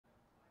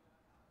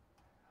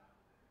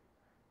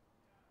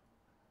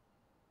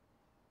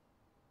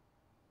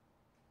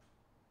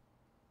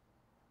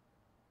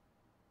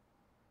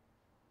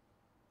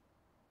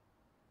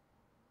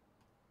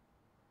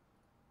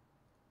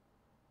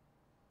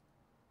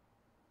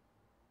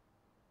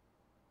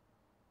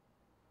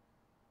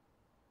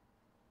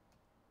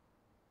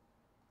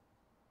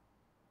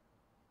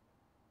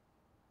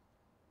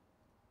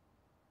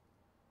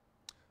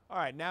All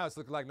right, now it's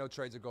looking like no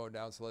trades are going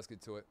down, so let's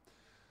get to it.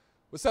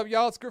 What's up,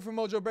 y'all? It's Griff from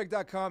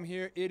Mojobreak.com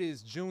here. It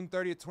is June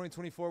 30th,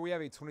 2024. We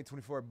have a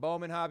 2024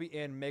 Bowman Hobby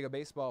and Mega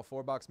Baseball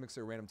 4-box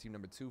mixer random team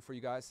number 2 for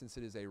you guys. Since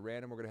it is a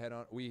random, we're going to head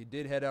on. We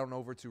did head on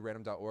over to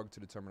random.org to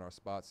determine our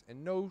spots,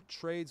 and no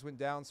trades went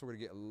down, so we're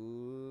going to get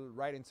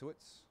right into it.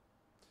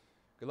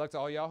 Good luck to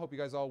all y'all. Hope you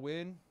guys all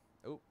win.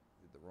 Oh,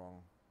 did the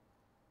wrong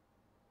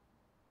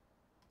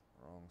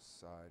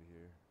side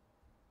here.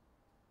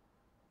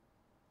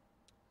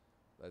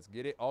 Let's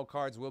get it. All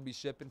cards will be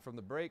shipping from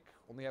the break.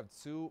 Only have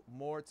 2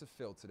 more to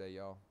fill today,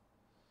 y'all.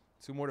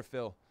 2 more to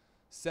fill.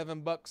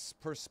 $7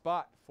 per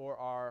spot for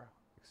our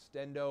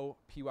Extendo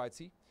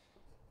PYT.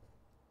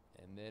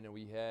 And then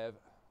we have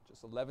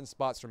just 11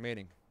 spots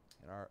remaining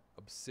in our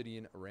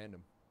Obsidian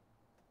Random.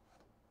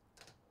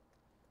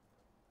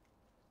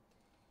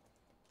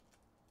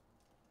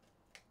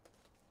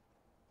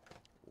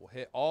 We'll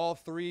hit all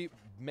 3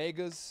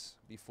 megas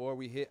before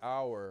we hit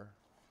our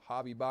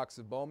hobby box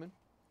of Bowman.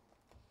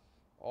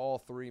 All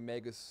 3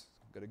 megas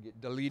gonna get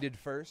deleted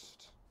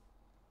first.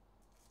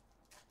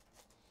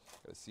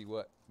 Gotta see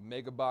what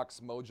Mega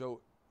Box Mojo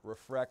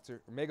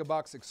Refractor, Mega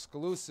Box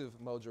exclusive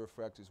Mojo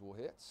Refractors will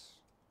hit.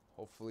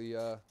 Hopefully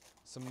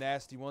some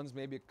nasty ones,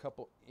 maybe a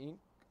couple ink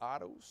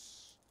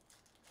autos,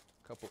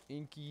 a couple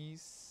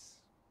inkies,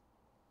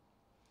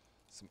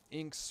 some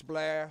ink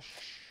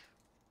splash.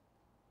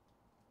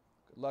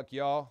 Good luck,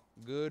 y'all.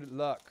 Good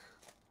luck.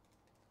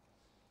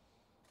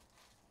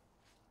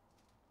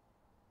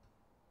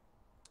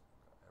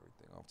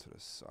 Off to the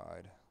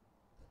side.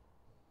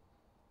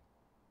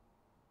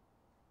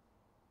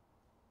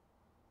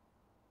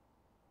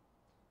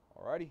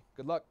 Alrighty,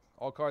 good luck.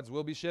 All cards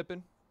will be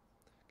shipping.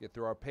 Get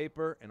through our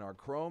paper and our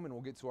chrome, and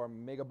we'll get to our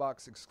Mega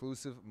Box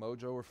exclusive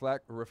Mojo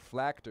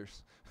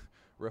refractors.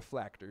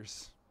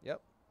 Reflectors. Yep.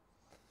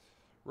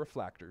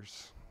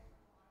 Reflectors.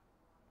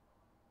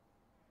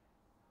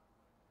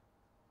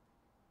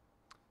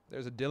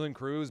 There's a Dylan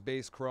Cruz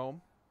base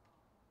chrome.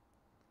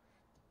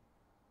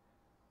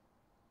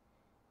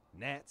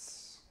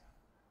 Nats.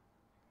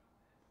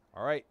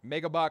 All right,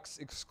 Mega Box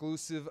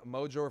exclusive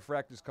Mojo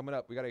Refractors coming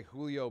up. We got a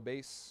Julio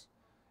base,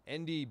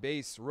 ND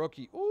base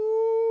rookie.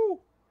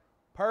 Ooh,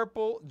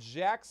 purple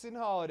Jackson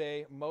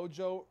Holiday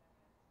Mojo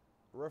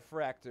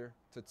Refractor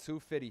to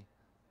 250.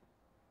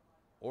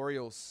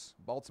 Orioles,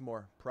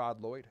 Baltimore,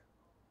 Prod Lloyd.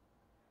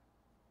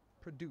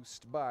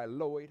 Produced by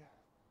Lloyd.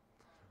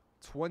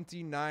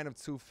 29 of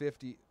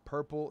 250,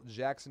 purple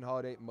Jackson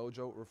Holiday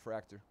Mojo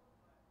Refractor.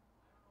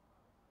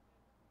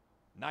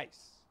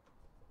 Nice.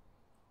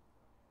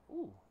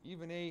 Ooh,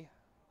 even a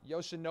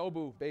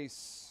Yoshinobu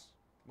base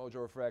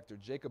Mojo Refractor.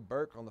 Jacob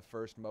Burke on the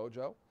first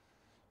Mojo.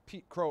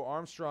 Pete Crow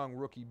Armstrong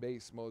rookie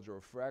base Mojo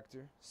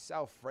Refractor.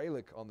 Sal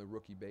Frelick on the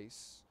rookie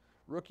base.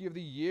 Rookie of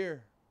the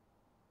Year,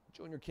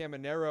 Junior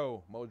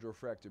Caminero Mojo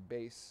Refractor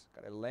base.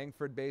 Got a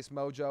Langford base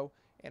Mojo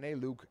and a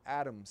Luke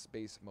Adams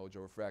base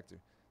Mojo Refractor.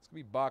 It's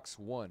going to be box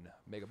 1,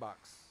 Mega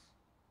Box.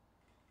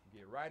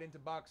 Get right into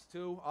box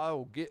 2.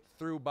 I'll get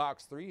through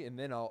box 3, and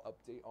then I'll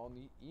update on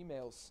the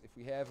emails if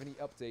we have any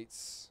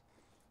updates.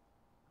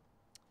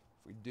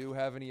 If we do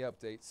have any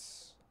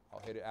updates, I'll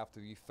hit it after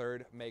the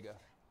 3rd mega.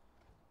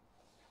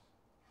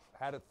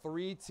 Had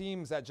 3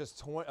 teams at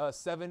just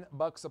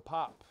 $7 a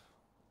pop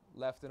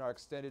left in our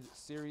extended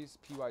series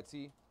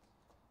PYT,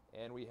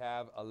 and we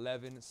have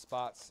 11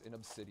 spots in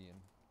Obsidian.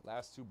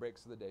 Last 2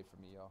 breaks of the day for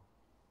me, y'all.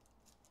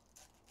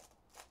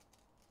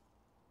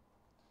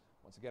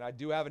 Once again, I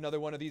do have another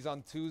one of these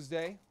on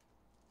Tuesday.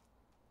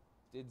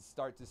 Did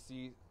start to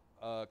see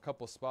a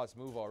couple spots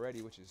move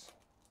already, which is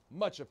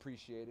much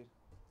appreciated.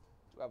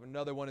 Do have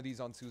another one of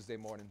these on Tuesday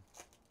morning.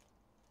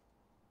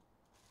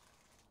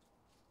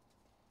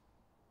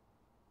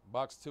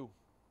 Box 2.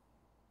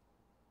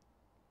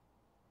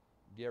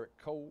 Garrett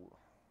Cole,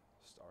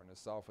 starting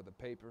us off with the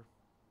paper.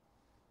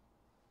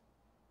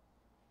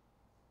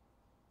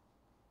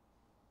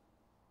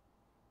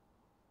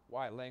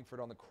 Wyatt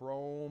Langford on the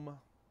chrome.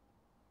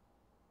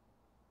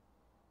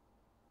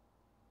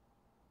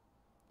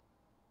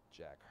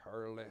 Jack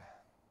Hurley.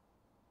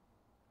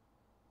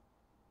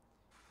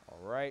 All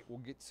right, we'll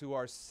get to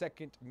our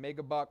 2nd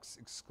Mega Box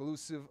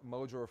exclusive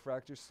Mojo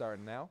Refractor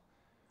starting now.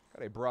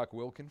 Got a Brock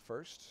Wilken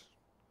first.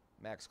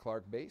 Max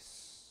Clark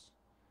base.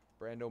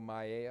 Brando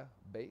Maia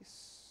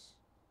base.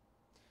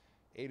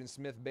 Aiden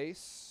Smith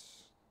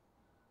base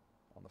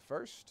on the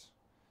first.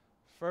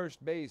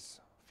 First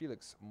base,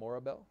 Felix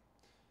Morabel.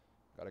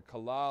 Got a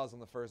Calaz on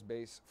the first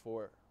base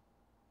for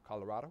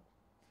Colorado.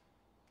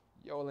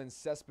 Yolan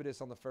Cespedes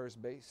on the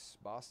first base,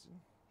 Boston.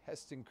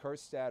 Heston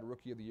Kjerstad,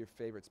 Rookie of the Year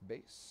favorites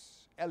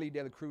base. Ellie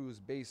De La Cruz,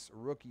 base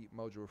rookie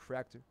Mojo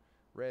Refractor,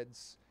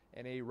 Reds.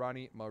 And a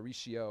Ronnie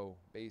Mauricio,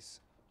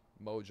 base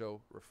Mojo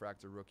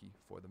Refractor rookie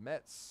for the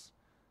Mets.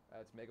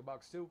 That's Mega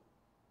Box 2.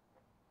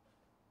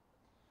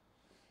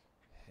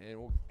 And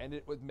we'll end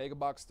it with Mega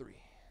Box 3.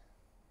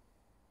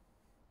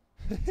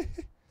 I'm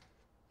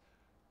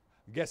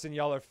guessing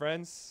y'all are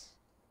friends.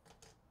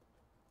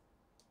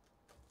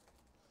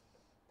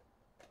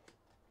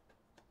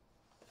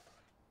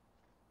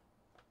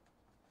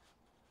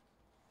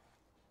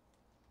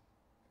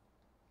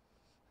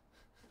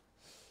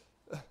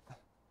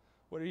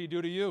 What did he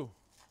do to you?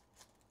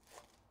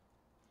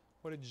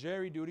 What did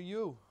Jerry do to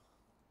you?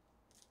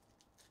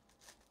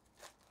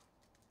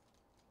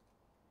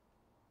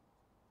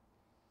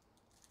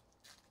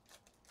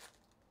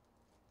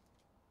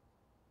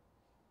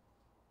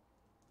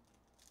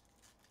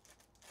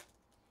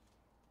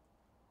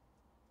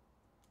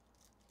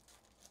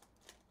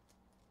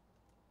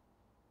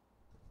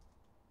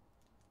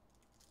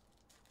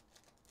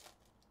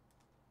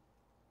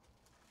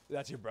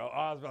 That's your bro. Oh,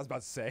 I was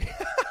about to say.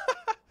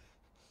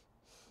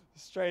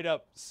 Straight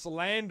up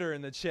slander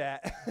in the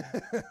chat.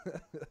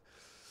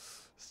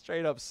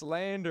 Straight up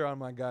slander on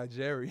my guy,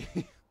 Jerry.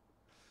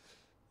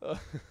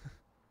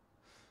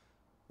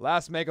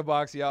 Last Mega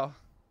Box, y'all.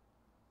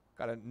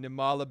 Got a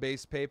Nimala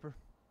base paper.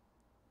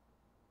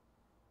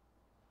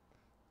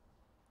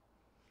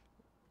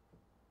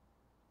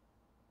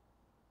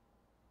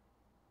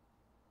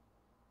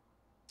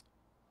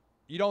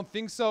 You don't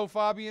think so,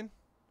 Fabian?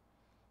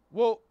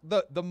 Well,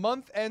 the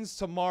month ends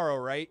tomorrow,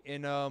 right?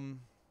 In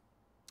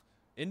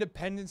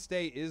Independence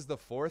Day is the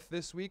 4th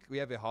this week. We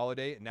have a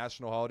holiday, a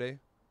national holiday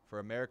for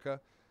America.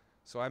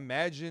 So I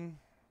imagine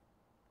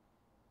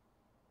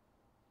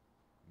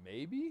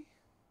maybe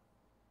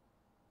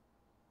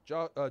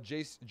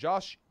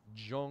Josh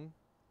Jung,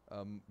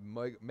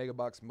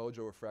 Megabox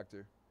Mojo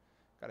Refractor.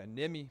 Got a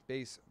Nimi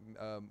base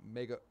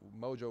Mega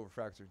Mojo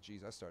Refractor.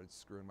 Jeez, I started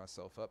screwing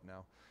myself up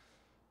now.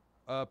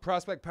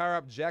 Prospect Power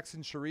Up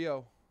Jackson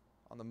Chirrillo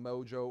on the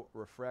Mojo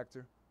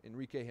Refractor.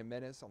 Enrique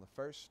Jimenez on the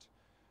first.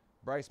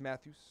 Bryce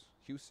Matthews,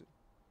 Houston.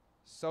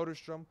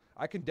 Soderstrom.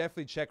 I can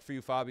definitely check for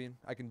you, Fabian.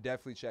 I can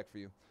definitely check for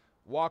you.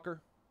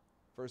 Walker,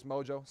 first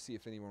Mojo. See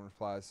if anyone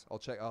replies. I'll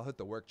check. I'll hit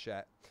the work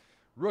chat.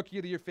 Rookie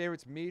of the Year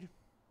favorites, Mead.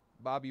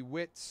 Bobby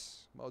Witt,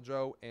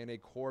 Mojo, and a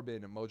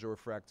Corbin, Mojo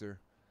Refractor.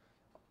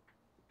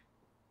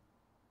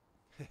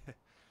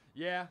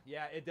 yeah,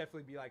 it'd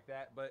definitely be like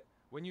that. But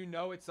when you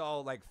know it's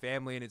all like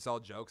family and it's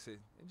all jokes, it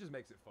just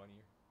makes it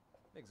funnier.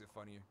 Makes it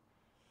funnier.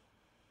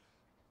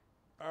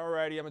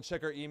 Alrighty, I'm going to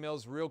check our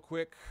emails real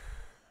quick.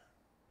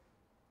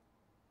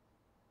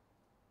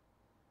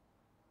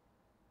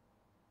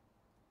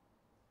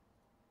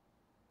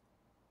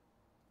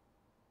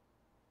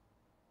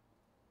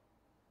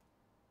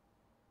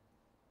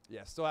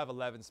 Yeah, still have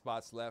 11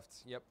 spots left.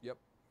 Yep.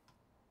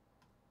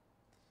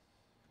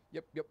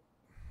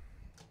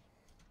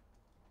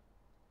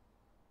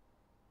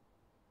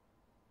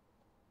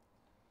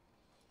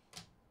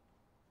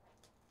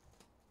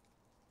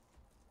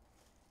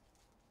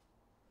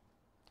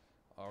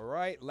 All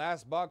right,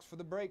 last box for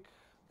the break.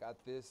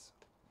 Got this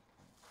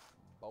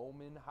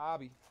Bowman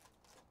Hobby.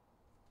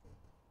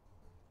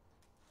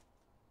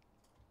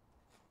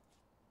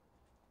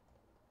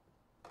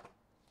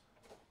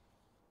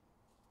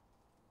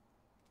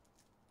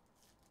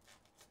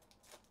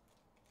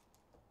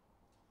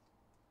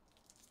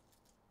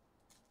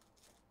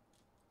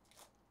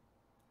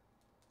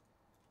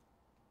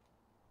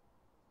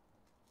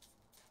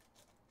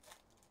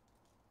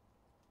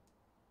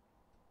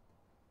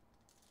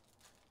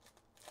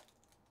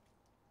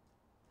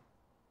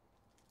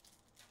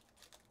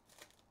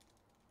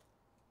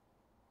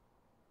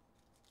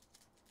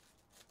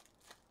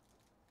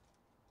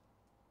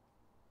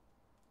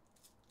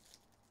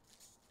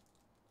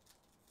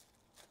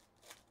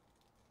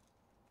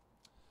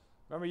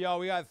 Remember, y'all,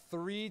 we got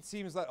 3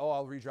 teams left. Oh,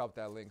 I'll redrop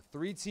that link.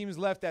 3 teams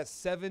left at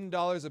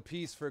 $7 a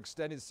piece for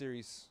extended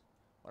series.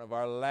 One of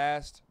our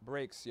last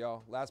breaks,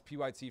 y'all. Last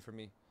PYT for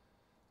me.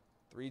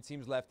 3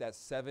 teams left at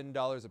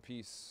 $7 a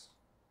piece.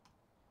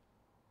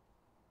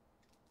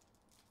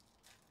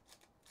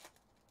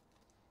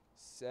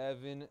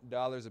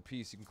 $7 a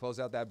piece. You can close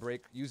out that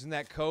break using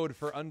that code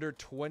for under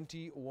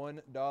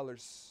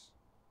 $21.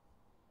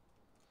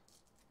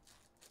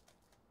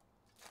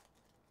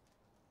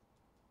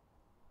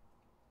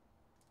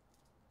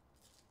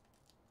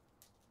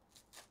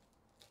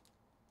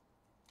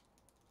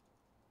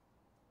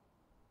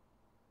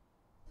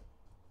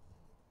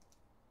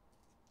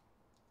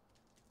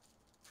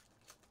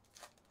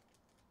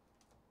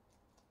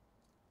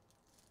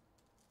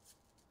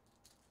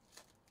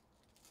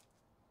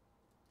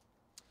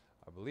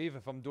 I believe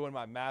if I'm doing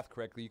my math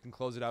correctly, you can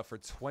close it out for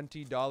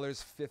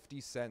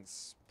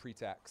 $20.50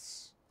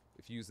 pre-tax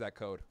if you use that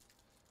code.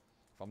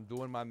 If I'm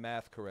doing my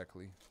math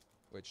correctly,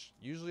 which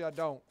usually I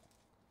don't.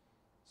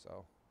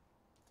 So,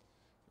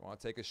 I want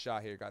to take a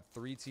shot here. Got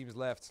 3 teams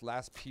left.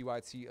 Last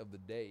PYT of the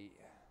day.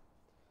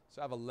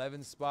 So I have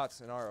 11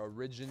 spots in our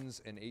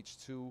Origins and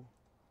H2.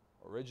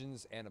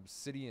 Origins and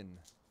Obsidian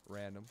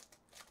random.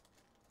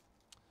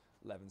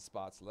 11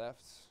 spots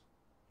left.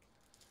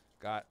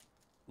 Got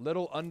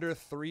little under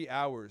 3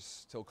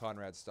 hours till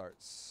Conrad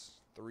starts.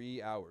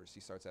 3 hours.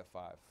 He starts at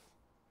 5.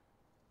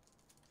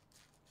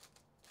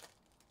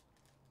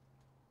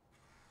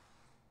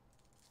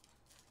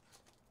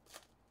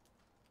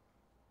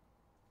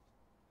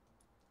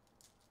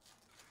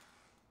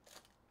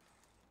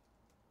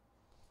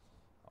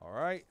 All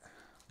right.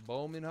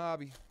 Bowman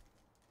Hobby.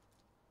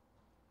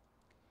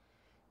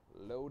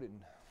 Loading.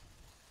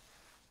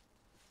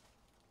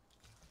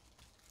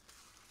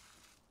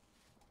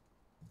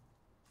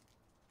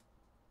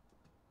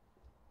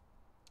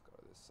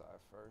 side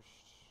first.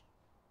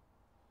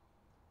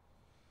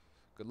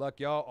 Good luck,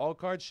 y'all. All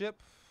card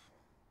ship.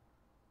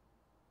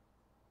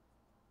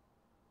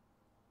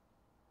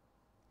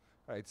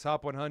 All right,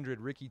 top 100,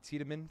 Ricky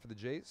Tiedemann for the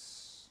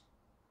Jays.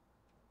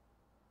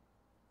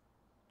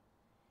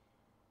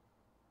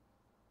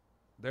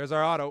 There's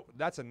our auto.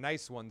 That's a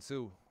nice one,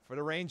 too. For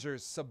the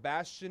Rangers,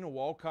 Sebastian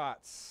Walcott.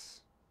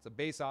 It's a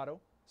base auto.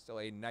 Still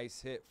a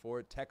nice hit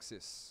for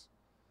Texas.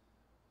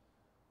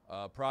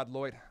 Prod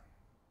Lloyd.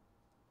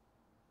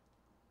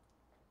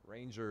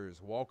 Rangers,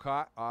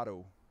 Walcott,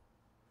 auto.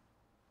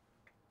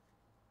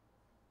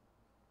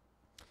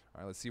 All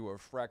right, let's see what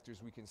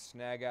refractors we can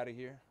snag out of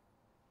here.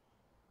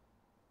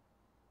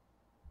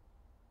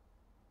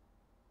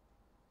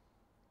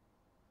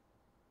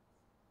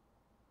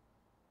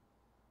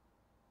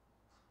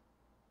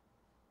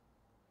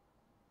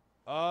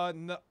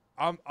 No,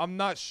 I'm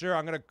not sure.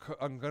 I'm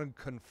gonna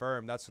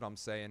confirm. That's what I'm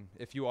saying.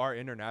 If you are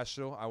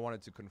international, I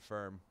wanted to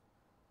confirm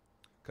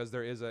because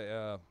there is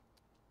a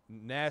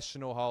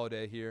national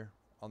holiday here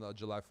on the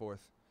July 4th.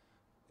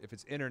 If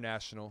it's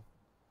international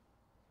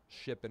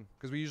shipping,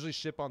 because we usually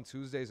ship on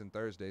Tuesdays and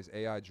Thursdays.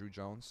 AI Drew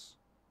Jones.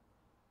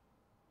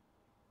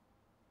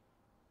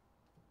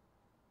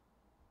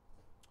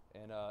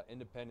 And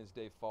Independence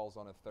Day falls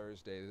on a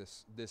Thursday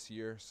this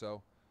year,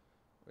 so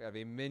we have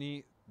a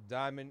mini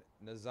diamond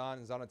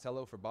Nazan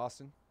Zanatello for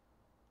Boston.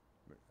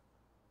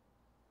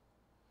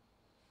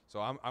 So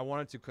I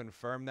wanted to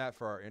confirm that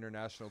for our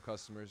international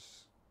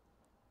customers,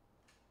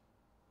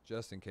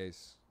 just in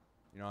case,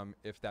 you know,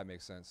 if that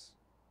makes sense.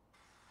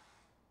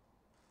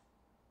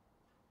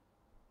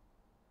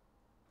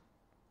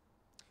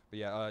 But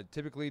yeah,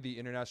 typically the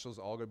internationals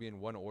all gonna be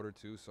in one order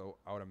too, so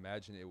I would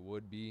imagine it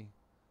would be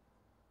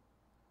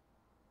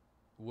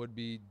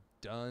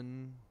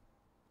done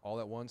all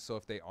at once. So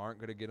if they aren't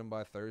gonna get them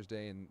by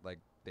Thursday and like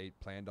they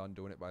planned on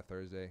doing it by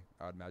Thursday,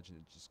 I would imagine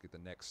it just get the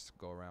next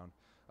go around.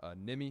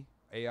 Nimi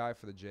AI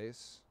for the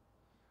Jays.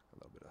 A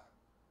little bit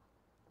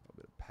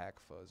of pack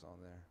fuzz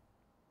on there.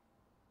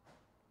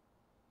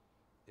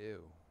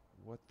 Ew,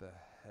 what the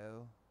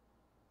hell?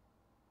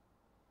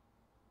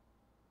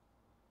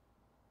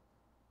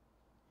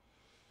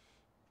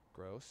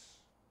 Gross.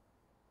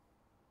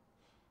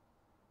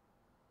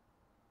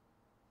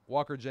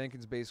 Walker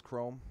Jenkins base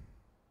chrome,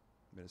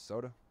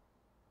 Minnesota.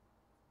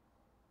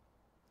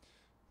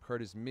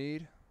 Curtis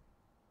Mead.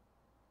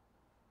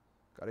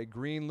 Got a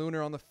green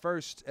lunar on the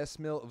first.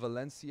 Esmil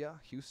Valencia,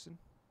 Houston.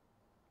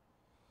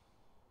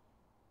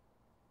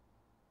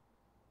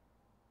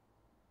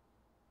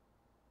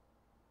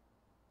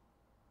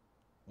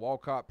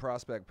 Walcott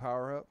prospect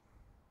power up.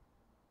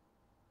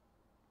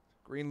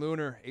 Green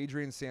lunar,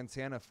 Adrian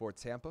Santana for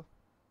Tampa.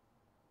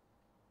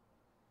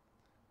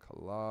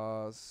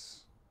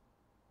 Claus.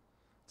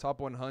 Top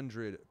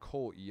 100,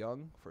 Colt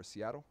Young for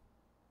Seattle.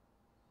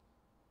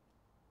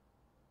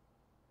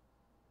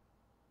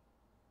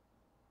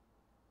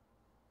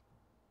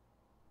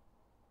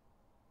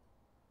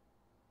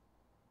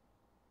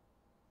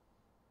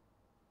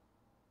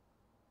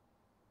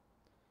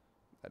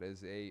 That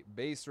is a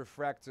base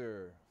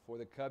refractor for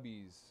the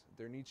Cubbies.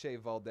 Derniche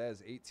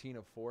Valdez, 18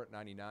 of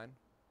 499.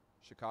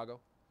 Chicago.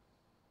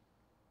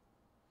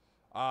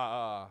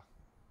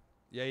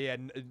 Yeah.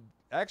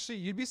 Actually,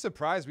 you'd be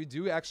surprised. We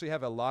do actually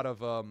have a lot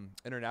of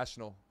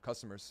international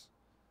customers.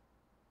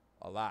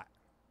 A lot.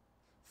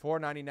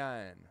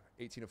 499.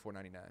 18 of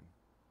 499.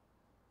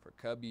 For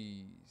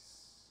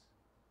Cubbies.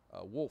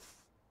 Wolf.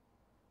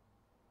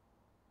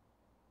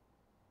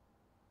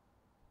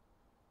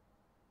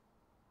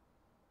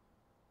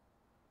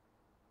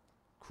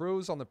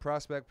 Cruz on the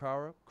prospect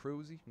power up.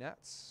 Cruzy,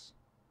 Nats.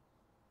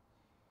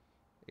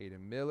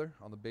 Aiden Miller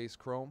on the base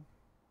chrome.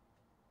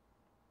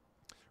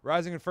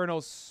 Rising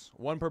Infernos,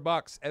 1 per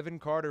box. Evan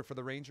Carter for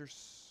the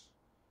Rangers.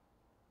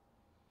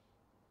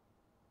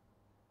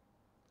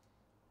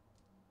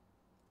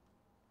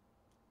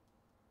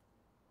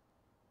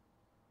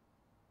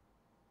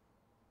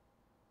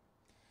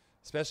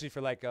 Especially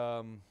for like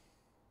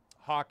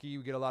hockey,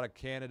 we get a lot of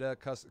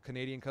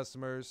Canadian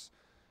customers.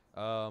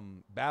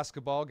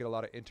 Basketball, get a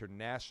lot of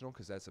international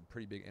because that's a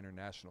pretty big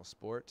international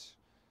sport.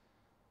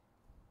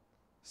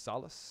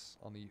 Salas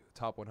on the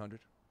top 100.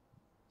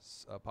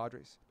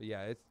 Padres. But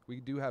yeah, we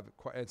do have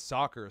quite, and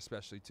soccer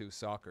especially too.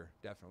 Soccer,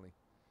 definitely.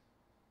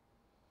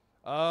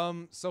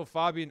 So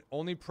Fabian,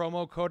 only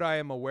promo code I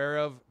am aware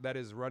of that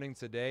is running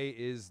today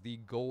is the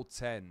Goal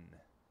 10.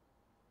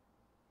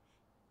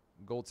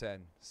 Goal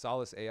 10.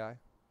 Solace AI.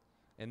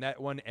 And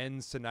that one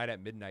ends tonight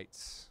at midnight.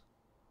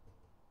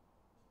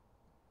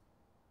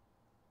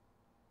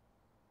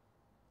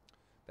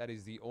 That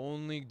is the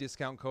only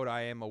discount code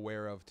I am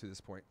aware of to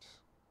this point.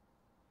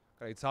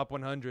 Got a top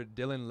 100,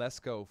 Dylan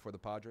Lesko for the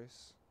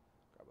Padres.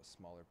 Grab a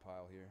smaller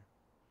pile here.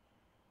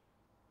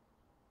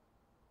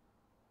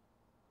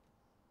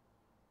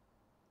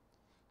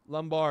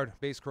 Lombard,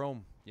 base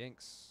chrome,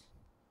 Yanks.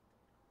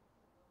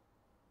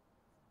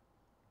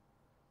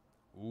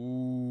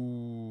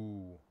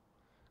 Ooh.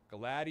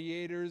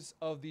 Gladiators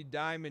of the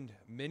Diamond.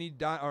 Mini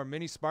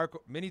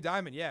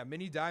Diamond. Yeah,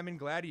 Mini Diamond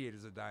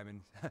Gladiators of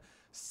Diamond.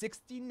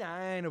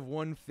 69 of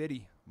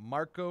 150.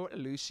 Marco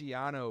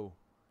Luciano.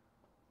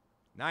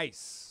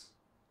 Nice.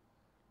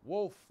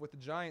 Wolf with the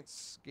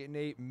Giants getting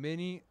a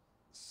mini,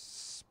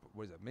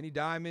 what is it? Mini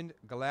Diamond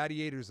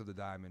Gladiators of the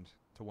Diamond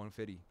to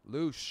 150.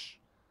 Lush,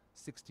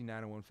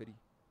 69 of 150.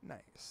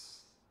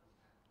 Nice.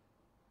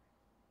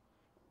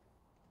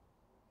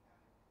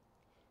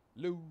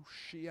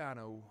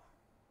 Luciano.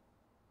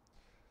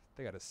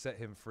 They got to set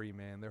him free,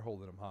 man. They're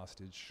holding him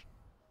hostage.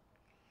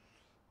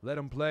 Let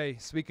him play.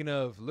 Speaking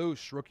of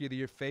Lush, Rookie of the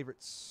Year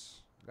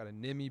favorites. Got a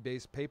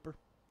Nimi-based paper.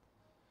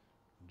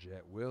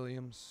 Jet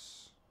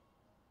Williams.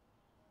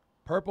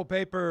 Purple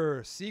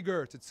paper,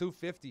 Seager to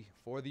 250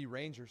 for the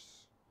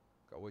Rangers.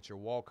 Go with your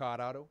Walcott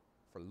auto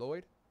for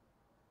Lloyd.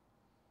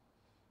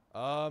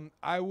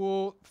 I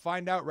will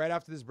find out right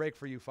after this break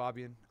for you,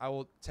 Fabian. I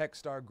will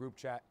text our group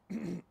chat,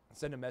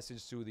 send a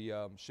message to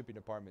the shipping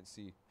department,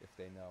 see if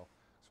they know.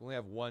 So we only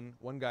have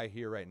one guy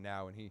here right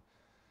now, and he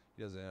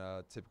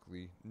doesn't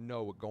typically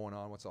know what's going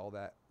on. What's all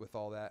that with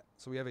all that?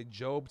 So we have a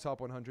Job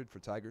top 100 for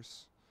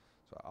Tigers.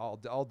 So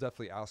I'll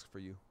definitely ask for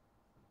you.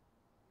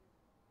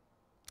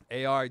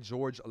 A.R.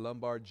 George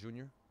Lombard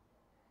Jr.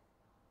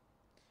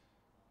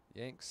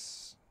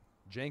 Yanks.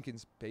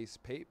 Jenkins base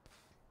pape.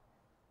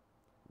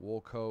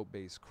 Wolco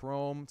base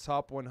chrome.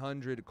 Top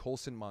 100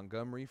 Colson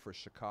Montgomery for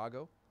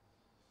Chicago.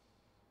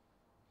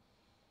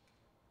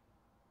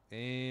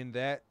 And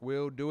that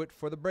will do it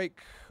for the break.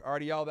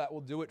 Alrighty, y'all, that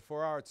will do it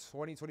for our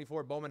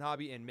 2024 Bowman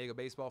Hobby and Mega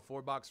Baseball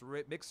 4-box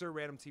mixer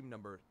random team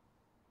number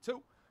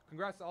 2.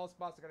 Congrats to all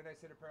spots. I got a nice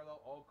hitter parallel.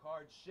 All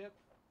cards ship.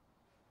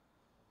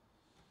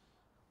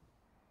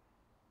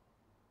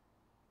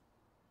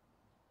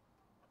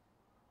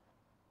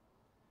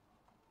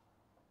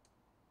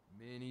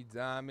 Mini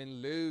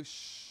Diamond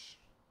Lush.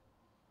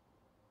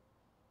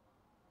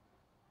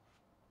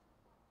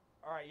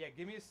 All right, yeah,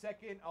 give me a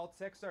second. I'll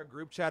text our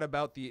group chat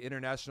about the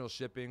international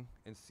shipping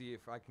and see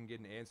if I can get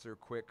an answer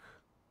quick.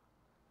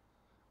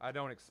 I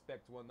don't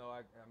expect one, though. I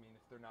mean,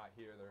 if they're not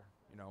here,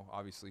 they're,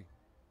 obviously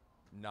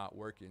not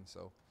working.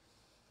 So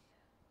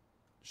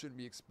shouldn't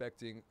be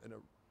expecting a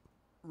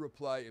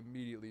reply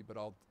immediately, but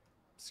I'll,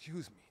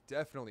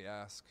 definitely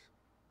ask.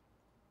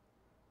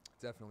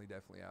 Definitely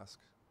ask.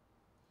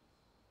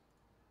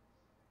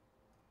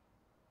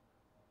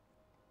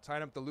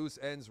 Tying up the loose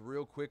ends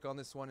real quick on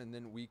this one, and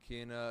then we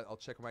can, I'll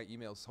check my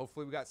emails.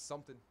 Hopefully we got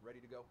something ready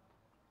to go.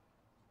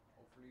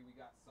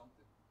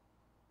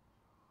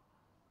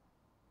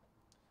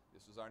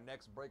 This was our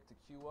next break to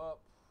queue up.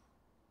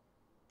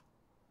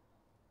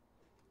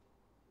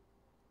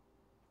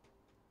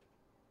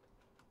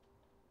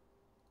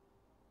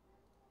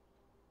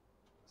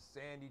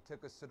 Sandy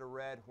took us to the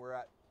red. We're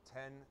at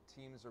 10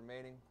 teams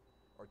remaining,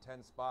 or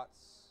 10 spots.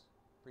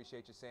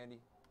 Appreciate you, Sandy.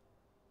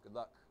 Good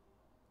luck.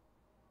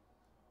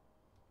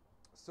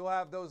 Still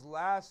have those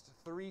last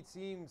 3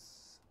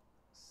 teams,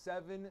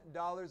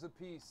 $7 a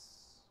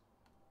piece.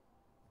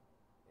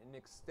 In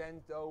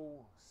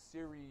Extendo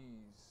Series.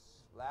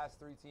 Last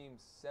 3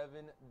 teams, $7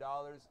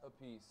 a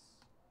piece.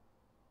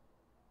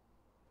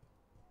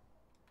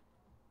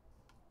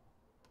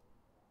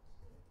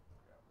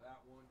 Grab that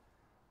one.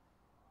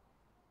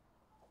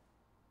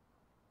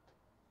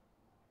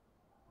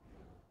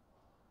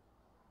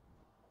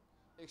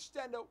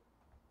 Extendo.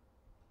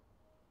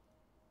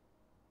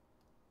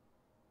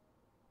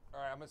 All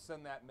right, I'm going to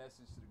send that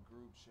message to the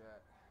group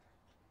chat.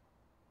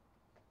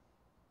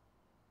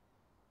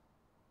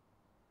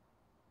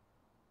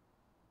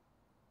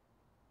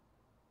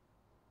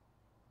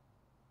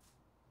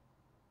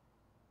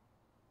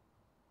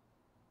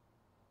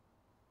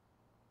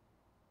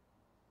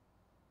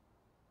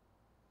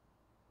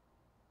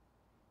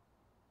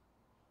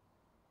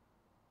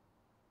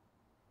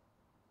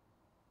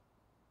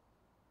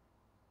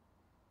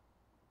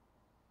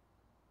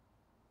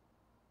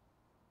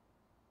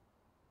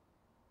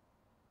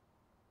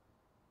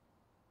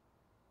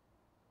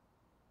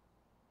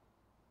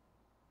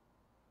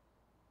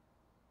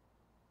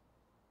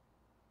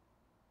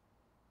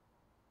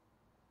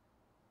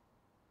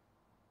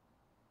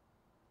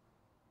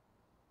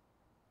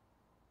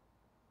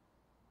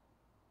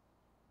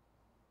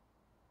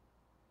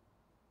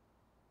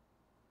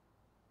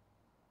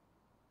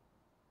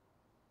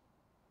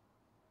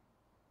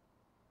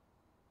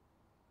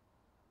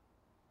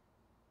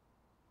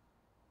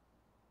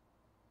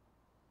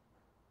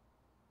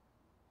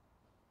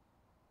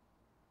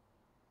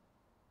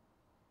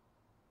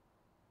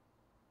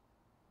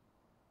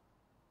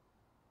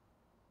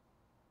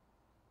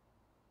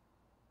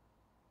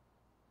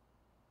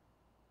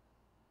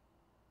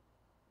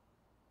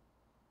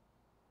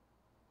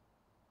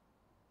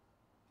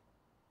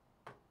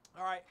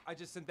 All right, I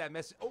just sent that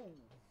message. Oh.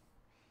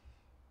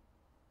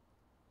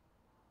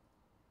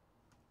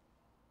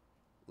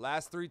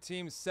 Last 3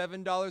 teams,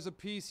 $7 a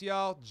piece,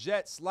 y'all.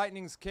 Jets,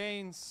 Lightnings,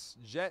 Canes.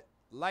 Jet,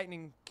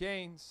 Lightning,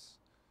 Canes.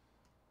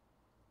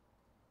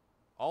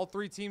 All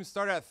 3 teams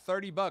started at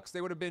 30 bucks. They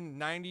would have been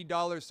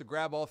 $90 to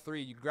grab all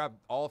 3. You grab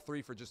all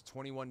 3 for just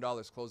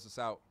 $21. Close this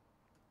out.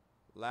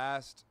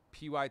 Last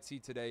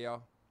PYT today,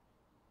 y'all.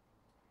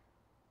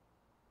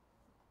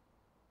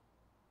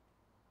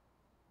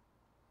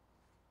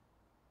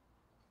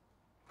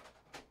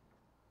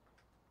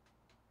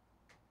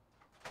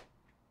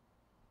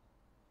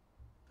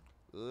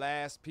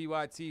 Last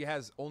PYT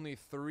has only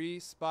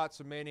 3 spots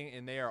remaining,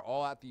 and they are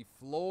all at the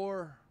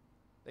floor.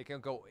 They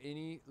can't go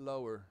any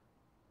lower.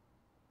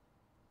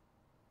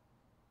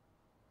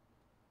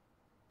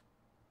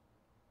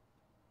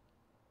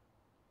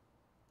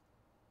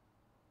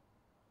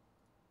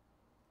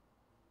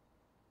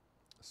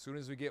 As soon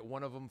as we get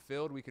one of them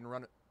filled, we can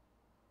run it.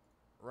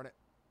 Run it.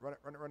 Run it.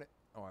 Run it. Run it.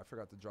 Oh, I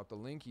forgot to drop the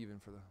link even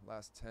for the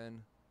last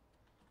 10.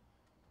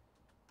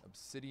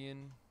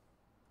 Obsidian.